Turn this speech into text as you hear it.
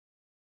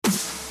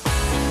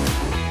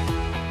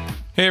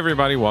Hey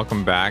everybody,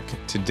 welcome back.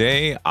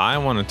 Today I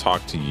want to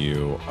talk to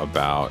you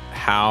about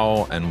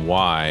how and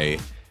why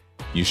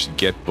you should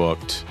get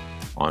booked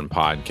on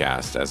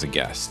podcasts as a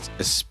guest,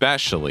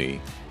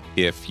 especially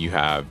if you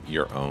have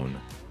your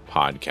own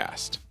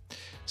podcast.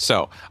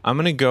 So I'm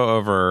going to go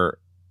over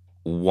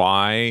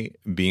why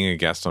being a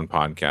guest on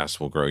podcasts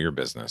will grow your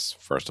business,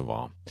 first of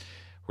all.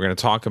 We're going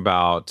to talk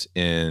about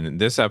in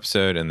this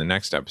episode and the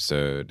next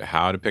episode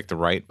how to pick the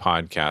right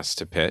podcast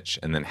to pitch,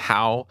 and then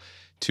how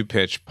to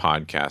pitch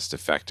podcast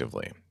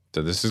effectively.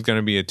 So this is going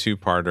to be a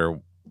two-parter.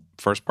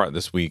 First part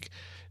this week,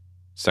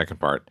 second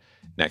part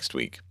next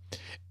week.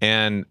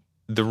 And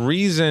the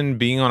reason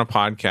being on a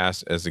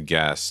podcast as a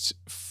guest,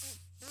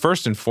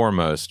 first and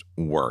foremost,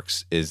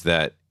 works is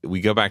that we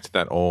go back to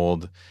that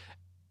old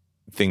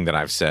thing that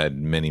I've said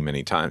many,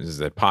 many times, is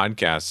that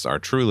podcasts are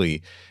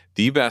truly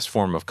the best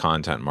form of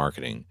content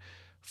marketing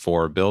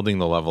for building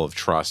the level of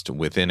trust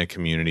within a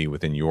community,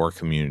 within your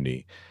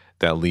community,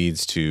 that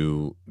leads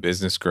to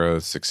business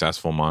growth,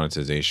 successful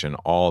monetization,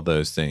 all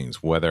those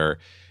things, whether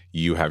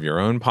you have your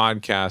own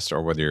podcast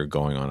or whether you're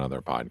going on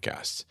other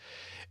podcasts.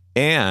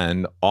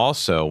 And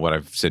also, what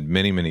I've said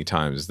many, many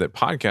times is that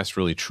podcasts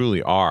really,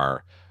 truly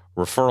are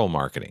referral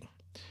marketing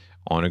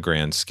on a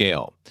grand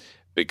scale,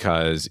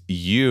 because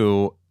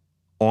you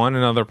on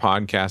another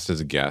podcast as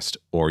a guest,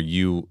 or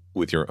you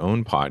with your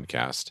own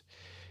podcast,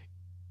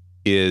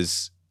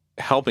 is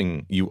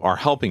helping, you are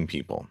helping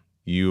people.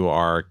 You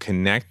are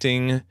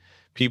connecting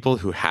people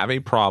who have a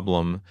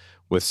problem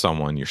with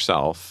someone,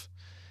 yourself,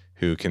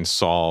 who can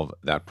solve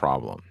that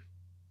problem.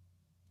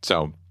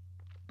 So,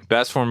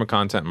 best form of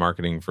content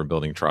marketing for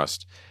building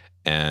trust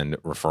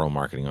and referral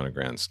marketing on a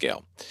grand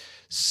scale.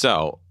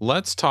 So,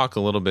 let's talk a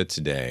little bit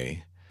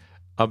today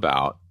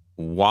about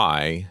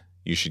why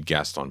you should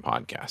guest on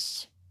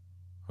podcasts.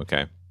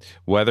 Okay?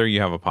 Whether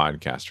you have a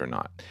podcast or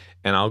not.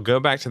 And I'll go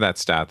back to that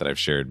stat that I've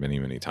shared many,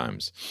 many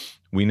times.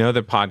 We know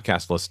that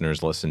podcast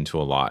listeners listen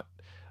to a lot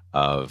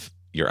of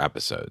your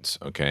episodes,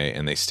 okay?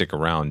 And they stick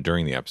around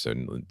during the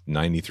episode.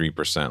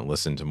 93%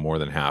 listen to more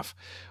than half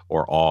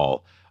or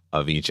all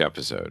of each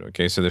episode,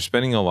 okay? So they're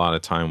spending a lot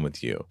of time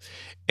with you.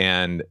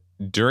 And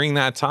during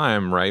that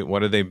time, right,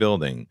 what are they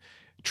building?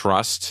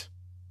 Trust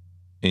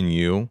in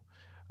you.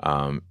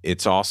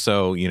 It's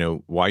also,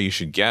 why you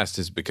should guest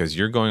is because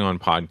you're going on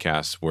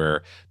podcasts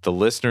where the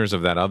listeners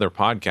of that other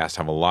podcast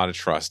have a lot of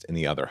trust in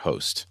the other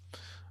host,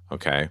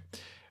 okay?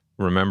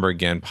 Remember,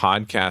 again,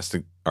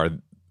 podcasts are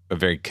a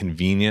very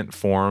convenient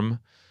form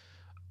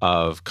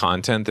of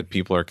content that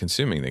people are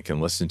consuming. They can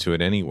listen to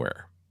it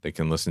anywhere. They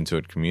can listen to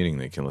it commuting.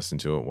 They can listen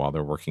to it while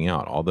they're working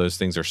out. All those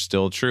things are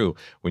still true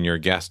when you're a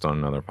guest on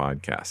another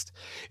podcast.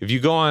 If you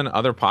go on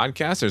other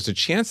podcasts, there's a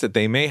chance that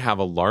they may have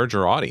a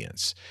larger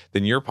audience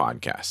than your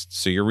podcast.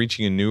 So you're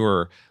reaching a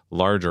newer,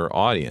 larger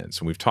audience.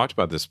 And we've talked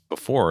about this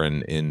before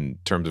in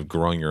terms of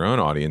growing your own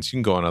audience. You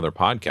can go on other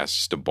podcasts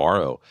just to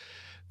borrow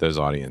those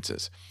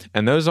audiences.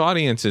 And those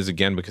audiences,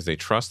 again, because they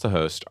trust the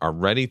host, are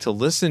ready to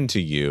listen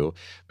to you,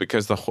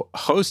 because the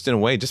host, in a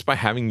way, just by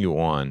having you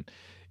on,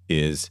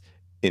 is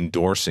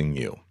endorsing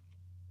you.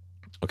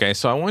 Okay,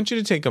 so I want you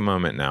to take a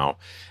moment now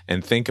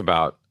and think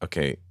about,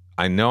 okay,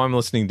 I know I'm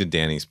listening to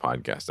Danny's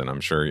podcast, and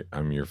I'm sure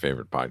I'm your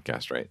favorite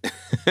podcast,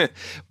 right?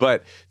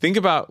 But think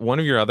about one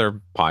of your other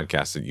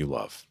podcasts that you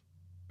love,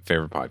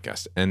 favorite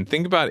podcast, and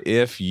think about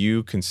if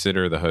you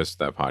consider the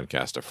host of that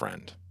podcast a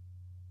friend.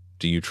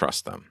 Do you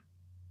trust them?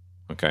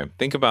 Okay,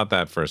 think about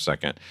that for a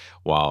second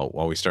while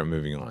we start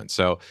moving on.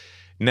 So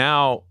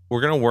now we're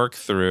going to work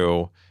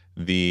through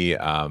the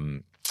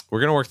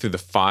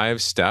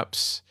 5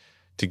 steps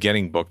to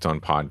getting booked on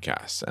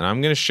podcasts, and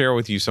I'm going to share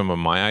with you some of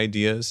my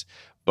ideas,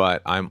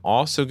 but I'm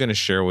also going to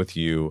share with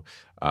you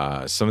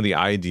some of the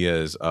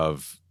ideas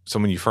of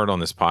someone you've heard on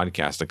this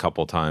podcast a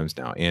couple times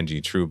now,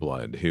 Angie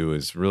Trueblood, who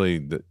is really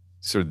the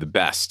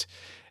best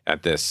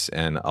at this,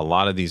 and a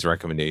lot of these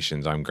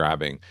recommendations I'm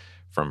grabbing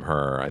from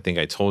her. I think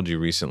I told you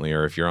recently,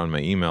 or if you're on my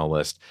email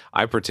list,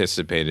 I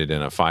participated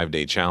in a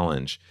 5-day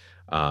challenge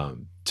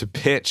to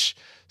pitch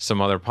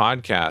some other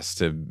podcasts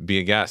to be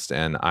a guest.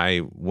 And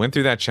I went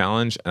through that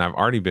challenge, and I've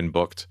already been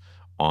booked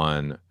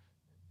on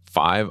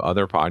 5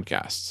 other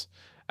podcasts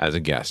as a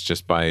guest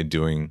just by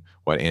doing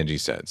what Angie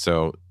said.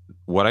 So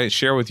what I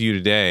share with you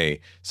today,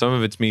 some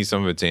of it's me,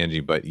 some of it's Angie,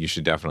 but you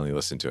should definitely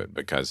listen to it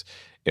because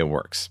it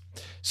works.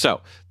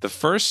 So the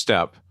first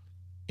step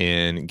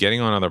in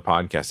getting on other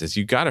podcasts is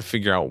you got to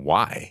figure out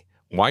why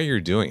you're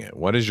doing it.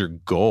 What is your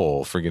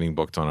goal for getting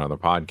booked on other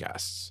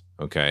podcasts?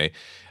 Okay.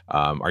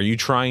 Are you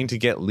trying to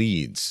get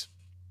leads,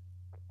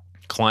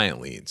 client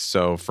leads?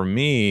 So for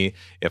me,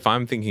 if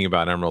I'm thinking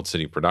about Emerald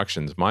City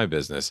Productions, my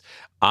business,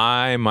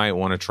 I might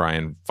want to try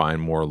and find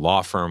more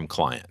law firm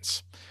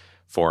clients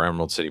for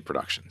Emerald City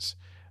Productions,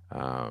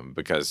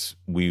 because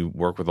we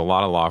work with a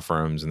lot of law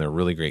firms and they're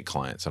really great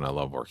clients and I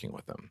love working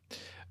with them.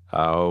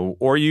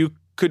 Or you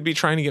could be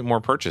trying to get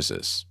more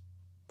purchases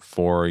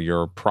for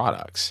your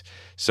products.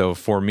 So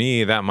for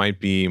me, that might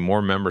be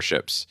more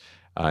memberships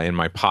in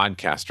my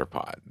podcaster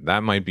pod.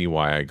 That might be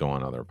why I go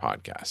on other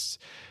podcasts.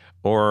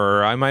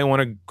 Or I might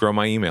want to grow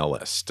my email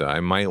list. I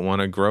might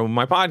want to grow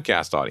my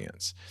podcast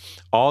audience.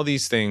 All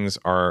these things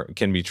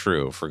can be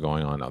true for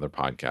going on other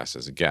podcasts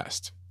as a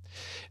guest.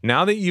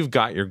 Now that you've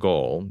got your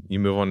goal, you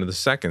move on to the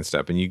second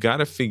step, and you got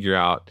to figure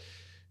out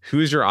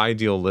who's your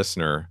ideal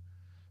listener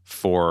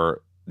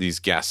for these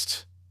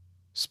guest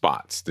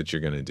spots that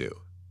you're going to do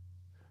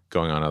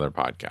going on other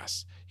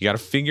podcasts. You got to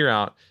figure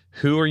out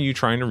who are you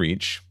trying to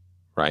reach,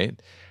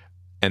 right?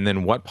 And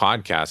then what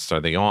podcasts are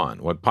they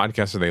on? What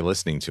podcasts are they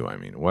listening to? I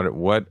mean,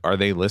 what are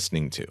they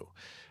listening to?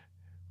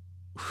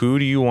 Who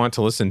do you want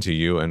to listen to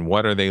you, and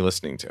what are they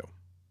listening to?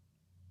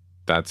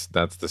 That's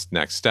the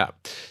next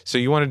step. So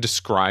you want to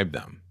describe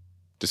them.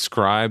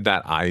 Describe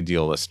that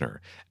ideal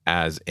listener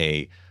as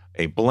a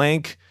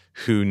blank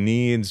who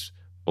needs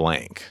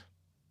blank.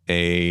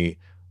 A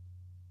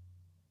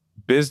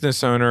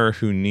business owner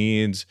who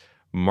needs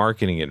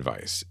marketing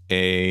advice.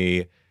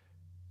 A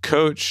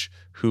coach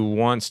who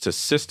wants to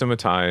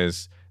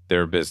systematize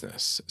their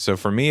business. So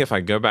for me, if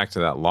I go back to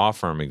that law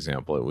firm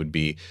example, it would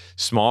be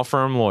small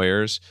firm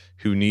lawyers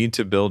who need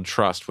to build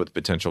trust with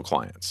potential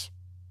clients.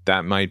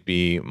 That might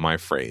be my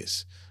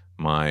phrase,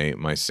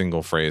 my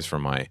single phrase for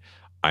my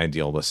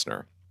ideal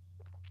listener.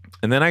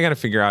 And then I got to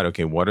figure out,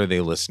 okay, what are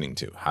they listening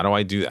to? How do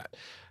I do that?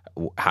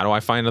 How do I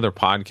find other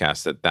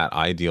podcasts that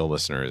ideal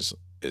listener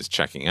is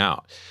checking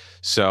out?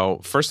 So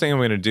first thing I'm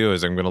going to do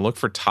is I'm going to look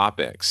for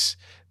topics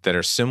that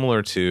are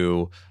similar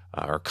to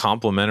or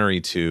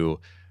complementary to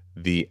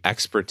the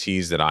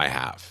expertise that I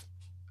have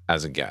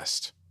as a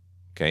guest.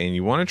 Okay. And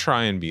you want to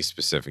try and be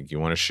specific. You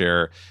want to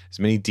share as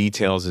many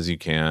details as you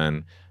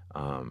can,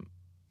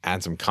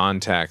 add some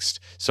context.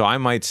 So I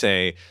might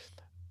say,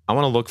 I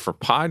want to look for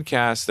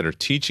podcasts that are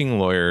teaching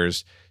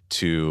lawyers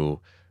to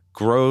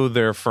grow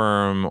their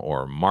firm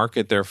or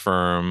market their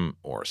firm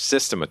or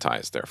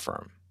systematize their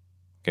firm.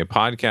 Okay,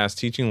 podcasts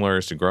teaching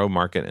lawyers to grow,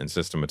 market, and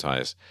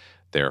systematize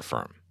their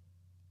firm.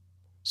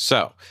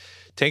 So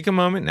take a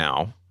moment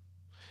now,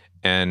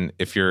 and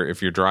if you're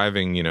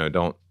driving,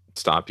 don't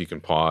stop. You can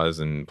pause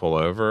and pull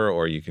over,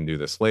 or you can do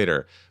this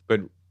later.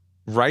 But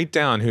write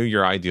down who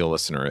your ideal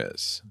listener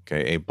is.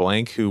 Okay, a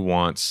blank who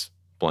wants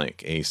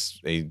blank, a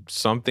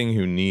something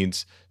who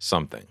needs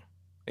something,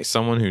 a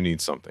someone who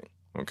needs something.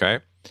 Okay,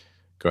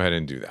 go ahead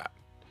and do that.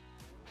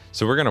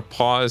 So we're going to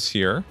pause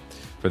here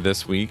for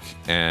this week,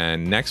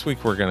 and next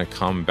week we're going to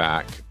come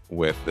back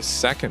with the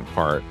second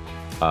part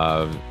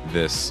of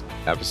this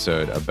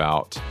episode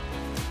about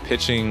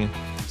pitching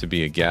to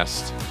be a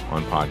guest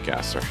on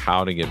podcasts, or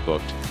how to get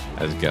booked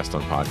as a guest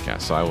on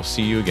podcasts. So I will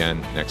see you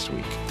again next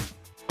week.